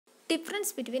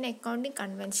Difference between accounting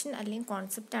convention അല്ലെങ്കിൽ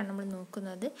കോൺസെപ്റ്റാണ് നമ്മൾ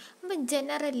നോക്കുന്നത്. അപ്പം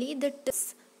ജനറലി ഇത്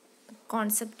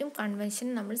കോൺസെപ്റ്റും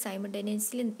കൺവെൻഷനും നമ്മൾ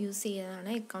സൈമൾട്ടേനിയസ്ലി യൂസ്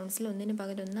ചെയ്യുന്നതാണ്. അക്കൗണ്ട്സിൽ ഒന്നിന്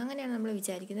പകരം ഒന്ന് അങ്ങനെയാണ് നമ്മൾ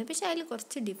വിചാരിക്കുന്നത്. പക്ഷേ അതിൽ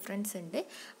കുറച്ച് ഡിഫറൻസ് ഉണ്ട്.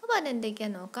 അപ്പോൾ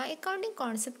അതെന്തൊക്കെയാണെന്ന് നോക്കാം. Accounting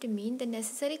concept mean the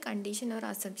necessary condition or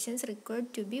assumptions required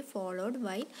to be followed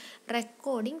while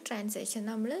recording transaction.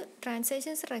 നമ്മൾ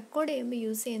ട്രാൻസാക്ഷൻസ് റെക്കോർഡ് ചെയ്യുമ്പോൾ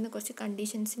യൂസ് ചെയ്യുന്ന കുറച്ച്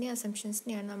കണ്ടീഷൻസിനെയും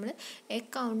അസംപ്ഷൻസിനെയാണ് നമ്മൾ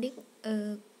അക്കൗണ്ടിങ്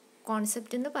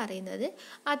കോൺസെപ്റ്റ് എന്ന് പറയുന്നത്.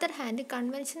 അതർ ഹാൻഡ്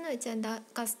കൺവെൻഷൻ എന്ന് വെച്ചാൽ എന്താ,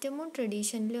 കസ്റ്റമും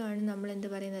ട്രഡീഷനിലുമാണ് നമ്മൾ എന്ത്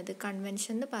പറയുന്നത്,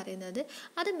 കൺവെൻഷൻ എന്ന് പറയുന്നത്.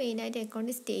 അത് മെയിനായിട്ട്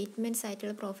അക്കൗണ്ടിങ് സ്റ്റേറ്റ്മെൻറ്റ്സ്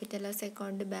ആയിട്ടുള്ള profit and loss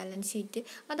account, balance sheet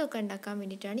അതൊക്കെ ഉണ്ടാക്കാൻ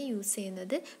വേണ്ടിയിട്ടാണ് യൂസ്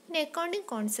ചെയ്യുന്നത്. പിന്നെ അക്കൗണ്ടിങ്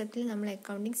കോൺസെപ്റ്റിൽ നമ്മൾ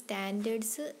അക്കൗണ്ടിങ്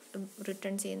സ്റ്റാൻഡേർഡ്സ്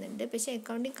റിട്ടേൺ ചെയ്യുന്നുണ്ട്. പക്ഷേ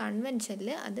അക്കൗണ്ടിങ്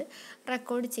കൺവെൻഷനിൽ അത്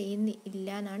റെക്കോർഡ്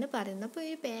ചെയ്യുന്നില്ല എന്നാണ് പറയുന്നത്. അപ്പോൾ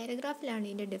ഈ പാരഗ്രാഫിലാണ്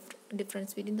ഇതിൻ്റെ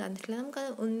ഡിഫറൻസ് ബിറ്റ്വീൻ തന്നിട്ടുള്ളത്. നമുക്കത്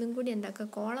ഒന്നും കൂടി എന്താക്കുക,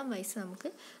 കോളം വൈസ് നമുക്ക്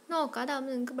നോക്കാം.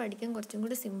 അതാകുമ്പോൾ നിങ്ങൾക്ക് പഠിക്കാൻ കുറച്ചും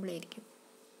കൂടി സിമ്പിളായിരിക്കും.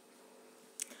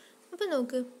 അപ്പോൾ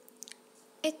നോക്ക്,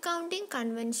 അക്കൗണ്ടിങ്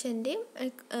കൺവെൻഷൻ്റെയും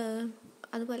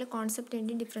അതുപോലെ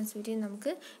കോൺസെപ്റ്റിൻ്റെയും ഡിഫറൻസ് ബിറ്റ്വീൻ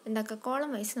നമുക്ക് എന്താക്കുക, കോളം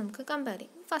വൈസ് നമുക്ക് കമ്പയർ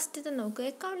ചെയ്യും. ഫസ്റ്റത്തെ നോക്കുക,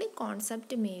 accounting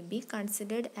concept may be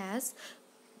considered as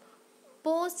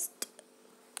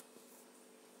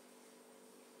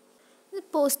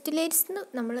postulates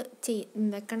നമ്മൾ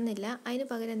വെക്കണമെന്നില്ല. അതിന്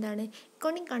പകരം എന്താണ്,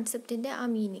 അക്കൗണ്ടിങ് കൺസെപ്റ്റിൻ്റെ ആ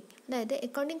മീനിങ്. അതായത്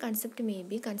accounting concept may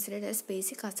be considered as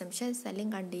basic assumptions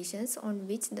അല്ലെങ്കിൽ conditions on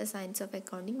which the science of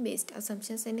accounting based.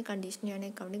 Assumptions and കണ്ടീഷനെയാണ്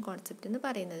accounting concept എന്ന്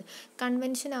പറയുന്നത്.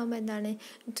 കൺവെൻഷൻ ആകുമ്പോൾ എന്താണ്,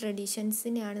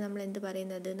 ട്രഡീഷൻസിനെയാണ് നമ്മൾ എന്ത്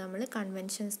പറയുന്നത്, നമ്മൾ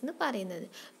കൺവെൻഷൻസ് എന്ന് പറയുന്നത്.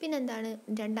 പിന്നെന്താണ്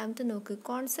രണ്ടാമത്തെ നോക്ക്,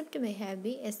 concept may have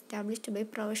be established by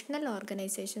professional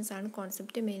organisations ആണ്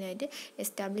കോൺസെപ്റ്റ് മെയിനായിട്ട്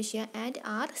എസ്റ്റാബ്ലിഷ് ചെയ്യുക. And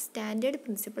R standard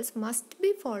principles must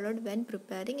be followed when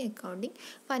preparing accounting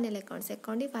final accounts.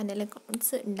 Accounting final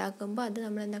accounts ഉണ്ടാക്കുമ്പോൾ അത്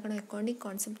നമ്മൾ എന്താക്കണം, അക്കൗണ്ടിങ്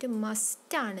കോൺസെപ്റ്റ്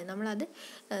മസ്റ്റാണ്, നമ്മളത്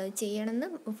ചെയ്യണമെന്ന്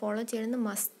ഫോളോ ചെയ്യണമെന്ന്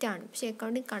മസ്റ്റാണ്. പക്ഷേ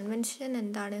അക്കൗണ്ടിങ് കൺവെൻഷൻ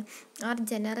എന്താണ്, are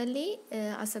generally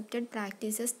accepted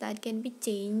practices that can be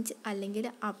change അല്ലെങ്കിൽ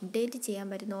അപ്ഡേറ്റ് ചെയ്യാൻ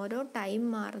പറ്റുന്ന, ഓരോ ടൈം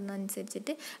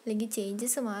മാറുന്നതനുസരിച്ചിട്ട് അല്ലെങ്കിൽ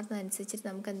ചേഞ്ചസ് മാറുന്നതനുസരിച്ചിട്ട്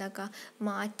നമുക്ക് എന്താക്കുക,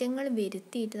 മാറ്റങ്ങൾ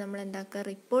വരുത്തിയിട്ട് നമ്മൾ എന്താക്കുക,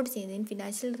 റിപ്പോർട്ട് ചെയ്യുന്നതിന്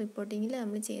ഫിനാൻഷ്യൽ റിപ്പോർട്ടിങ്ങിൽ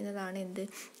നമ്മൾ ചെയ്യുന്നതാണ് എന്ത്,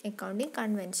 അക്കൗണ്ടിങ്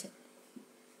കൺവെൻഷൻ.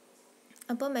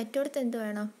 അപ്പോൾ മറ്റോടത്ത് എന്ത്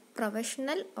വേണം,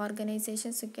 പ്രൊഫഷണൽ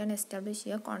ഓർഗനൈസേഷൻസ് ഒക്കെയാണ് എസ്റ്റാബ്ലിഷ്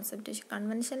ചെയ്യുക കോൺസെപ്റ്റ്.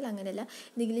 കൺവെൻഷനിൽ അങ്ങനെയല്ല,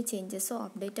 എന്തെങ്കിലും ചേഞ്ചസോ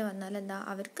അപ്ഡേറ്റോ വന്നാൽ എന്താ,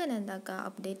 അവർക്ക് തന്നെ എന്താക്കുക,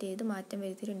 അപ്ഡേറ്റ് ചെയ്ത് മാറ്റം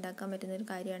വരുത്തിയിട്ട് ഉണ്ടാക്കാൻ പറ്റുന്ന ഒരു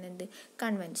കാര്യമാണ് എന്ത്,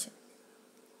 കൺവെൻഷൻ.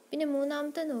 പിന്നെ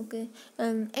മൂന്നാമത്തെ നോക്ക്,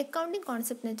 അക്കൗണ്ടിങ്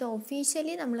കോൺസെപ്റ്റ് എന്ന് വെച്ചാൽ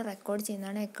ഒഫീഷ്യലി നമ്മൾ റെക്കോർഡ്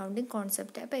ചെയ്യുന്നതാണ് അക്കൗണ്ടിങ്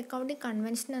കോൺസെപ്റ്റ്. അപ്പോൾ അക്കൗണ്ടിങ്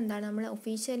കൺവെൻഷൻ എന്താണ്, നമ്മൾ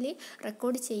ഒഫീഷ്യലി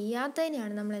റെക്കോർഡ്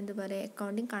ചെയ്യാത്തതിനെയാണ് നമ്മൾ എന്ത് പറയുക,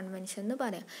 അക്കൗണ്ടിങ് കൺവെൻഷൻ എന്ന്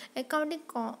പറയാം. അക്കൗണ്ടിങ്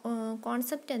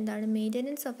കോൺസെപ്റ്റ് എന്താണ്,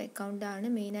 മെയിൻ്റനൻസ് ഓഫ് അക്കൗണ്ട് ആണ്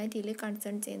മെയിനായിട്ട് ഇതിൽ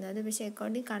കൺസേൺ ചെയ്യുന്നത്. പക്ഷേ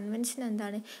അക്കൗണ്ടിങ് കൺവെൻഷൻ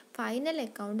എന്താണ്, ഫൈനൽ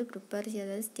അക്കൗണ്ട് പ്രിപ്പയർ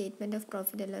ചെയ്തത്, statement of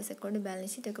profit and loss account,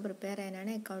 balance sheet ഒക്കെ പ്രിപ്പയർ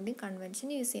ചെയ്യാനാണ് അക്കൗണ്ടിങ് കൺവെൻഷൻ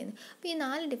യൂസ് ചെയ്യുന്നത്. അപ്പോൾ ഈ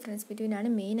 4 ഡിഫറൻസ് ബിറ്റ്വീൻ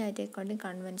ആണ് മെയിനായിട്ട് അക്കൗണ്ടിങ്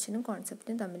കൺവെൻഷനും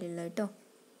കോൺസെപ്റ്റും തമ്മിലുള്ളത് കേട്ടോ.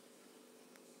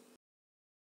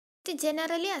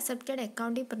 ജനറലി അക്സെപ്റ്റഡ്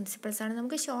അക്കൗണ്ടിങ് പ്രിൻസിപ്പിൾസ് ആണ്.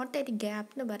 നമുക്ക് ഷോർട്ടായിട്ട്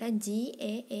ഗ്യാപ്പ് എന്ന് പറയാം,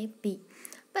 GAAP.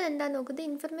 അപ്പോൾ അതെന്താ നോക്കുന്നത്,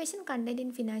 information content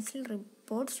in financial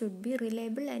report should be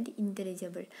reliable and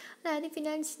ഇൻ്റലിജബിൾ. അതായത്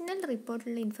ഫിനാൻഷ്യൽ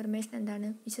റിപ്പോർട്ടിലുള്ള ഇൻഫർമേഷൻ എന്താണ്,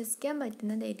 വിശ്വസിക്കാൻ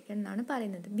പറ്റുന്നതായിരിക്കണം എന്നാണ്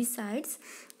പറയുന്നത്. Besides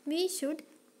we should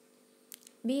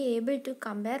be able to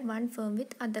compare one firm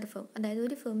with other firm. അതായത്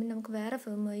ഒരു ഫേമിന് നമുക്ക് വേറെ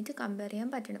ഫേമുമായിട്ട് കമ്പയർ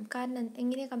ചെയ്യാൻ പറ്റണം. കാരണം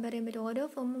എങ്ങനെയാണ് കമ്പയർ ചെയ്യാൻ പറ്റും, ഓരോ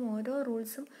ഫേമും ഓരോ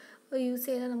റൂൾസും യൂസ്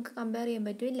ചെയ്താൽ നമുക്ക് കമ്പയർ ചെയ്യാൻ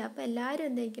പറ്റില്ല. അപ്പോൾ എല്ലാവരും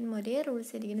എന്തായിരിക്കും, ഒരേ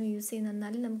റൂൾസ് ആയിരിക്കണം യൂസ് ചെയ്യുന്നത്,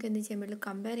 എന്നാലും നമുക്ക് എന്ത് ചെയ്യാൻ പറ്റുള്ളൂ,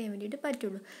 കമ്പയർ ചെയ്യാൻ വേണ്ടിയിട്ട്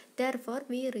പറ്റുള്ളൂ. Therefore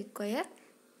V require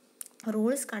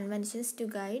rules conventions to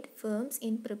guide firms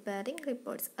in preparing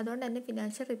reports. അതുകൊണ്ട് തന്നെ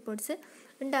ഫിനാൻഷ്യൽ റിപ്പോർട്ട്സ്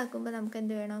ഉണ്ടാക്കുമ്പോൾ നമുക്ക്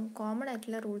എന്ത് വേണം, കോമൺ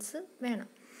ആയിട്ടുള്ള റൂൾസ് വേണം.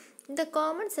 The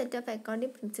common set of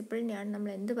accounting പ്രിൻസിപ്പിളിനെയാണ് നമ്മൾ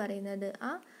എന്ത് പറയുന്നത്,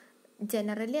 ആ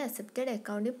ജനറലി അക്സെപ്റ്റഡ്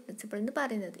അക്കൗണ്ടിങ് പ്രിൻസിപ്പിൾ എന്ന്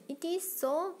പറയുന്നത്. It is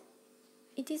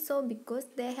so because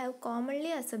they have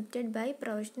commonly accepted by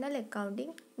professional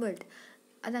accounting world.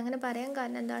 അതങ്ങനെ പറയാൻ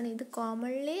കാരണം എന്താണ്, ഇത്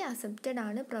കോമൺലി അക്സെപ്റ്റഡ്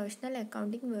ആണ്, professional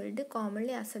accounting world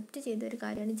commonly accept ചെയ്ത ഒരു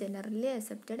കാര്യമാണ് generally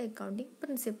accepted accounting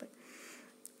principle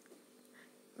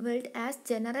world as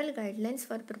general guidelines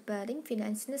four preparing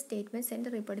financial statements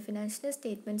and report. Financial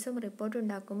സ്റ്റേറ്റ്മെൻറ്റ്സും റിപ്പോർട്ടും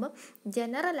ഉണ്ടാക്കുമ്പോൾ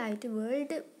ജനറലായിട്ട്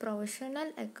വേൾഡ് പ്രൊഫഷണൽ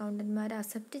അക്കൗണ്ടന്മാർ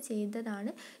അക്സെപ്റ്റ്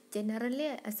ചെയ്തതാണ് ജനറലി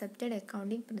അക്സെപ്റ്റഡ്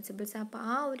അക്കൗണ്ടിങ് പ്രിൻസിപ്പിൾസ്. അപ്പോൾ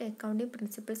ആ ഒരു അക്കൗണ്ടിങ്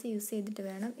പ്രിൻസിപ്പിൾസ് യൂസ് ചെയ്തിട്ട്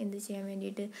വേണം എന്ത് ചെയ്യാൻ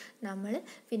വേണ്ടിയിട്ട്, നമ്മൾ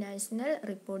ഫിനാൻഷ്യൽ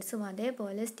റിപ്പോർട്ട്സും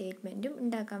അതേപോലെ സ്റ്റേറ്റ്മെൻറ്റും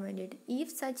ഉണ്ടാക്കാൻ വേണ്ടിയിട്ട്.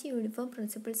 If such uniform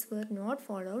principles were not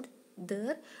followed,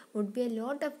 there would be a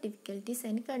lot of difficulties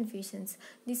and confusions.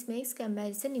 This makes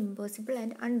comparison impossible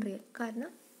and unreal.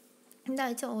 കാരണം എന്താ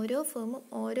വെച്ചാൽ ഓരോ ഫേമും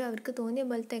അവർക്ക് തോന്നിയ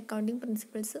പോലത്തെ അക്കൗണ്ടിങ്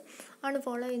പ്രിൻസിപ്പിൾസ് ആണ്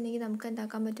ഫോളോ ചെയ്യുന്നതെങ്കിൽ നമുക്ക്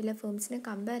എന്താക്കാൻ പറ്റില്ല, ഫേംസിനെ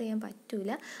കമ്പയർ ചെയ്യാൻ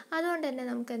പറ്റില്ല. അതുകൊണ്ട് തന്നെ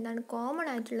നമുക്ക് എന്താണ് കോമൺ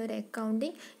ആയിട്ടുള്ളൊരു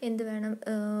അക്കൗണ്ടിങ് എന്ത് വേണം,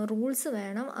 റൂൾസ്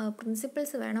വേണം,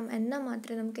 പ്രിൻസിപ്പിൾസ് വേണം. എന്നാൽ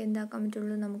മാത്രമേ നമുക്ക് എന്താക്കാൻ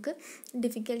പറ്റുള്ളൂ, നമുക്ക്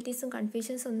ഡിഫിക്കൽട്ടീസും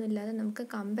കൺഫ്യൂഷൻസും ഒന്നും ഇല്ലാതെ നമുക്ക്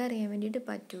കമ്പയർ ചെയ്യാൻ വേണ്ടിയിട്ട്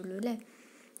പറ്റുള്ളൂ അല്ലേ.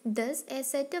 Thus, a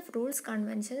set of rules,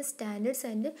 conventions, standards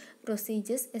and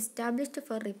procedures established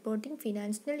for reporting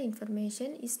financial information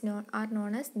are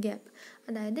known as GAAP.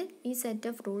 അതായത് ഈ set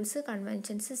of rules,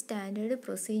 conventions, standard,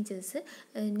 procedures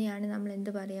തന്നെയാണ് നമ്മൾ എന്ത്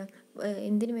പറയുക,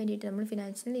 എന്തിനു വേണ്ടിയിട്ട് നമ്മൾ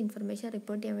ഫിനാൻഷ്യൽ ഇൻഫർമേഷൻ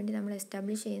റിപ്പോർട്ട് ചെയ്യാൻ വേണ്ടി നമ്മൾ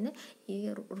എസ്റ്റാബ്ലിഷ് ചെയ്യുന്ന ഈ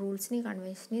റൂൾസിനെയും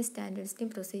കൺവെൻഷനെയും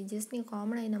സ്റ്റാൻഡേർഡ്സിനെയും പ്രൊസീജിയേഴ്സിനെയും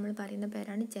കോമൺ ആയി നമ്മൾ പറയുന്ന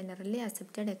പേരാണ് ജനറലി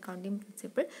അക്സെപ്റ്റഡ് അക്കൗണ്ടിങ്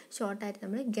പ്രിൻസിപ്പിൾ. ഷോർട്ടായിട്ട്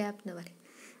നമ്മൾ ഗ്യാപ്പ് എന്ന് പറയും.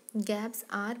 Gaps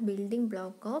are building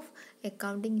block of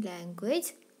accounting language.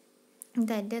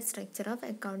 The entire structure of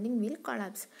accounting will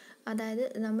collapse. അതായത്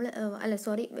നമ്മൾ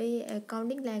ഈ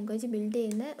അക്കൗണ്ടിങ് ലാംഗ്വേജ് ബിൽഡ്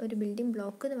ചെയ്യുന്ന ഒരു ബിൽഡിംഗ്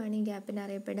ബ്ലോക്ക് എന്ന് വേണമെങ്കിൽ ഗ്യാപ്പിന്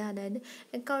അറിയപ്പെടുക. അതായത്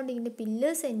അക്കൗണ്ടിങ്ങിൻ്റെ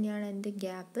പില്ലേഴ്സ് തന്നെയാണ് എന്ത്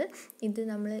ഗ്യാപ്പ്. ഇത്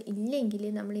നമ്മൾ ഇല്ലെങ്കിൽ,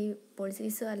 നമ്മൾ ഈ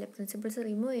പോളിസീസ് പ്രിൻസിപ്പിൾസ്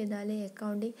റിമൂവ് ചെയ്താൽ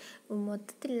അക്കൗണ്ടിങ്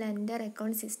മൊത്തത്തിലുള്ള എൻ്റെ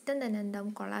അക്കൗണ്ട് സിസ്റ്റം തന്നെ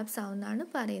എന്താവും, കൊളാപ്സ് ആവുമെന്നാണ്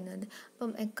പറയുന്നത്.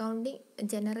 അപ്പം accounting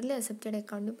generally accepted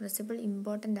accounting principle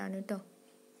important ആണ് കേട്ടോ.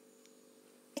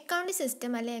 അക്കൗണ്ടിങ്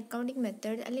സിസ്റ്റം അല്ലെങ്കിൽ അക്കൗണ്ടിങ്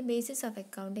മെത്തേഡ് അല്ലെങ്കിൽ ബേസിസ് ഓഫ്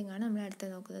അക്കൗണ്ടിങ് ആണ് നമ്മൾ അടുത്ത്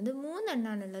നോക്കുന്നത്. 3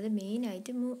 എണ്ണമാണുള്ളത്.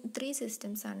 മെയിനായിട്ട് 3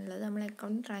 സിസ്റ്റംസ് ആണുള്ളത്. നമ്മൾ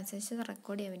അക്കൗണ്ടിങ് ട്രാൻസാക്ഷൻ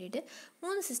റെക്കോർഡ് ചെയ്യാൻ വേണ്ടിയിട്ട്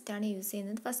 3 സിസ്റ്റമാണ് യൂസ്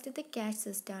ചെയ്യുന്നത്. ഫസ്റ്റത്തെ ക്യാഷ്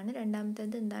സിസ്റ്റമാണ്,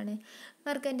 രണ്ടാമത്തേത് എന്താണ്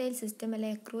മെർക്കൻറ്റൈൽ സിസ്റ്റം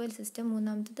അല്ലെങ്കിൽ അക്രൂവൽ സിസ്റ്റം,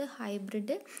 മൂന്നാമത്തേത്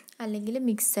ഹൈബ്രിഡ് അല്ലെങ്കിൽ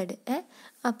മിക്സഡ്.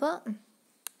 അപ്പോൾ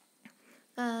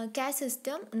ക്യാഷ്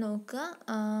സിസ്റ്റം നോക്കുക.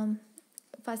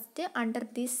 First under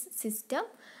this system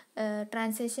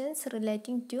transactions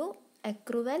relating to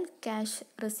accrual, cash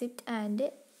receipt and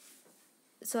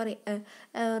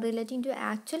relating to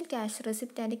actual cash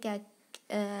receipt and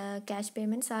cash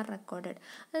payments are recorded.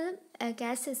 അതായത്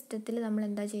ക്യാഷ് സിസ്റ്റത്തിൽ നമ്മൾ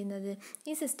എന്താ ചെയ്യുന്നത്,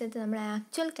 ഈ സിസ്റ്റത്തിൽ നമ്മൾ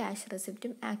actual cash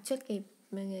റെസിപ്റ്റും actual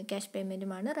cash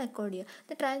പേയ്മെൻറ്റുമാണ് record ചെയ്യുക.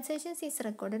 The transactions is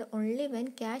recorded only when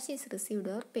cash is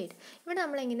received or paid. ഇവിടെ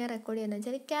നമ്മൾ എങ്ങനെ റെക്കോർഡ് ചെയ്യുന്നത്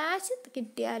വെച്ചാൽ ക്യാഷ്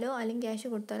കിട്ടിയാലോ അല്ലെങ്കിൽ ക്യാഷ്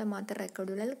കൊടുത്താലോ മാത്രമേ റെക്കോർഡ്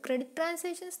ചെയ്യുള്ളൂ. അല്ലെങ്കിൽ ക്രെഡിറ്റ്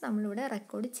ട്രാൻസാക്ഷൻസ് നമ്മളിവിടെ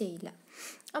റെക്കോർഡ് ചെയ്യില്ല.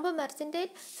 അപ്പോൾ മെർച്ചൻറ്റൈൽ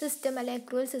സിസ്റ്റം അല്ലെങ്കിൽ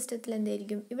അക്രൂവൽ സിസ്റ്റത്തിൽ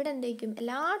എന്തായിരിക്കും, ഇവിടെ എന്തായിരിക്കും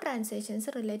എല്ലാ transactions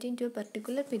relating to A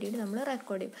particular period നമ്മൾ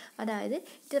റെക്കോർഡ് ചെയ്യും. അതായത്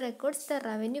it records the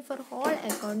revenue for whole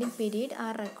accounting period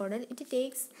R recorded. It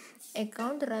takes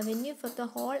account revenue for the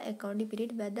whole accounting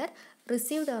period whether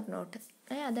received or not.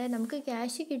 അതായത് നമുക്ക്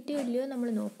ക്യാഷ് കിട്ടിയോ ഇല്ലയോ നമ്മൾ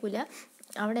നോക്കില്ല,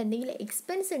 അവിടെ എന്തെങ്കിലും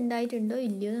എക്സ്പെൻസ് ഉണ്ടായിട്ടുണ്ടോ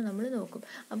ഇല്ലയോ എന്ന് നമ്മൾ നോക്കും.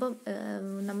 അപ്പം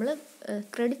നമ്മൾ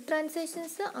ക്രെഡിറ്റ്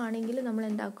ട്രാൻസാക്ഷൻസ് ആണെങ്കിൽ നമ്മൾ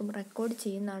എന്താക്കും, റെക്കോർഡ്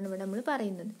ചെയ്യുന്നതാണ് ഇവിടെ നമ്മൾ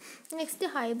പറയുന്നത്.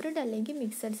 നെക്സ്റ്റ് ഹൈബ്രിഡ് അല്ലെങ്കിൽ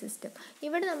മിക്സഡ് സിസ്റ്റം.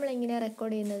 ഇവിടെ നമ്മൾ എങ്ങനെയാണ്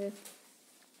റെക്കോർഡ് ചെയ്യുന്നത്,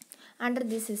 under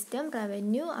this system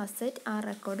revenue asset R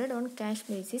recorded on cash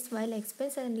basis while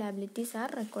expense and liabilities R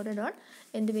recorded on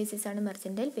എന്ത് ബേസിസാണ്,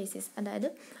 മെർച്ചൻറ്റൈൽ ബേസിസ്. അതായത്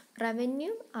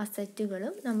റവന്യൂ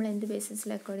അസറ്റുകളും നമ്മൾ എന്ത് ബേസിസിൽ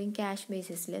റെക്കോർഡ് ചെയ്യും, ക്യാഷ്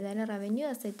ബേസിസിൽ. അതായത് റവന്യൂ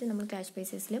അസറ്റ് നമ്മൾ ക്യാഷ്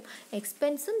ബേസിസിലും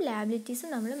എക്സ്പെൻസും ലാബിലിറ്റീസും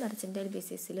നമ്മൾ മെർച്ചൻറ്റൈൽ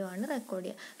ബേസിസിലുമാണ് റെക്കോർഡ്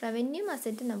ചെയ്യുക. റവന്യൂ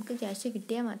അസറ്റ് നമുക്ക് ക്യാഷ്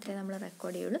കിട്ടിയാൽ മാത്രമേ നമ്മൾ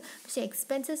റെക്കോർഡ് ചെയ്യുള്ളൂ. പക്ഷേ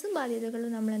എക്സ്പെൻസസും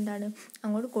ബാധ്യതകളും നമ്മൾ എന്താണ്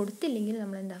അങ്ങോട്ട് കൊടുത്തില്ലെങ്കിൽ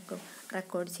നമ്മൾ എന്താക്കും,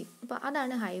 റെക്കോർഡ് ചെയ്യും. അപ്പോൾ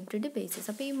അതാണ് ഹൈബ്രിഡ് ബേസിസ്.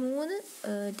 അപ്പോൾ ഈ 3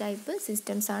 ടൈപ്പ്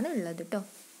സിസ്റ്റംസ് ആണ് ഉള്ളത് കേട്ടോ.